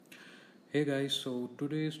Hey guys, so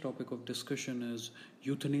today's topic of discussion is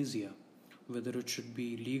euthanasia, whether it should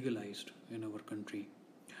be legalized in our country.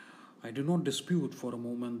 I do not dispute for a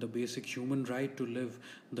moment the basic human right to live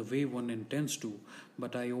the way one intends to,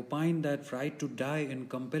 but I opine that right to die in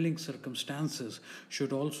compelling circumstances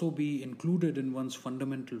should also be included in one's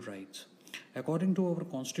fundamental rights. According to our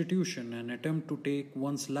constitution, an attempt to take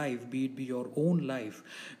one's life, be it be your own life,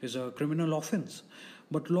 is a criminal offense.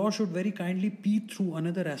 But law should very kindly peep through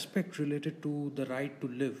another aspect related to the right to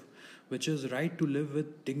live, which is right to live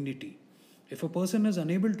with dignity. If a person is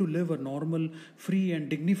unable to live a normal, free, and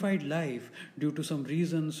dignified life due to some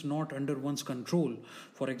reasons not under one's control,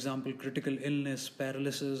 for example, critical illness,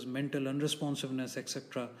 paralysis, mental unresponsiveness,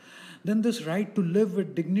 etc., then this right to live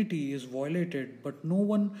with dignity is violated, but no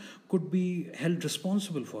one could be held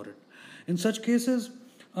responsible for it. In such cases,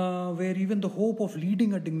 where even the hope of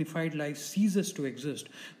leading a dignified life ceases to exist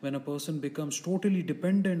when a person becomes totally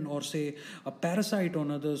dependent or, say, a parasite on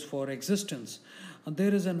others for existence,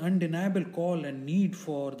 there is an undeniable call and need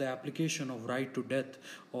for the application of right to death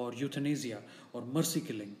or euthanasia or mercy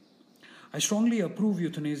killing. I strongly approve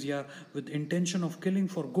euthanasia with intention of killing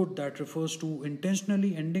for good that refers to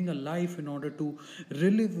intentionally ending a life in order to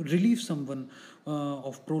relieve someone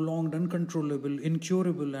of prolonged, uncontrollable,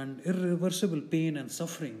 incurable, and irreversible pain and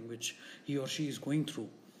suffering which he or she is going through.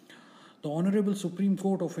 The Honorable Supreme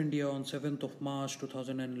Court of India on 7th of March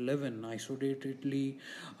 2011 isolatedly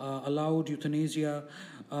allowed euthanasia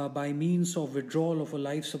by means of withdrawal of a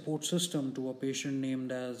life support system to a patient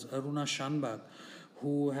named as Aruna Shanbag,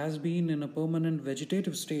 who has been in a permanent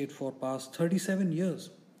vegetative state for past 37 years.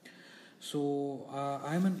 So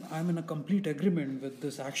I'm in a complete agreement with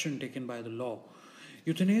this action taken by the law.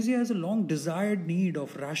 Euthanasia is a long desired need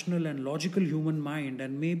of rational and logical human mind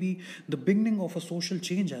and may be the beginning of a social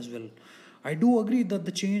change as well. I do agree that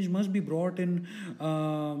the change must be brought in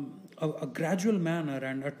a gradual manner,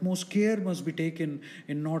 and utmost care must be taken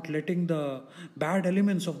in not letting the bad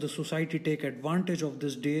elements of the society take advantage of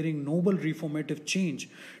this daring, noble reformative change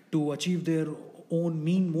to achieve their own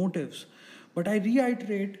mean motives. But I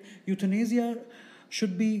reiterate, euthanasia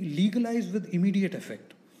should be legalized with immediate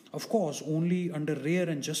effect. Of course, only under rare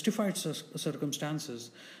and justified circumstances,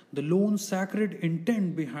 the lone sacred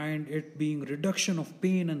intent behind it being reduction of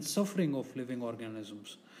pain and suffering of living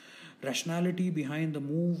organisms. Rationality behind the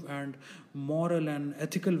move and moral and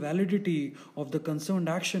ethical validity of the concerned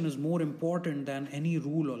action is more important than any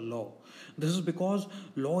rule or law. This is because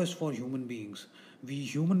law is for human beings. We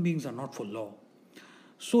human beings are not for law.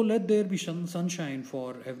 So let there be sunshine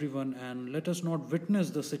for everyone, and let us not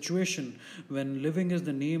witness the situation when living is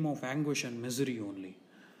the name of anguish and misery only.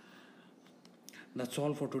 That's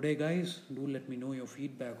all for today, guys. Do let me know your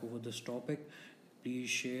feedback over this topic.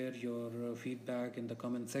 Please share your feedback in the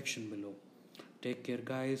comment section below. Take care,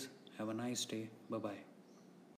 guys. Have a nice day. Bye bye.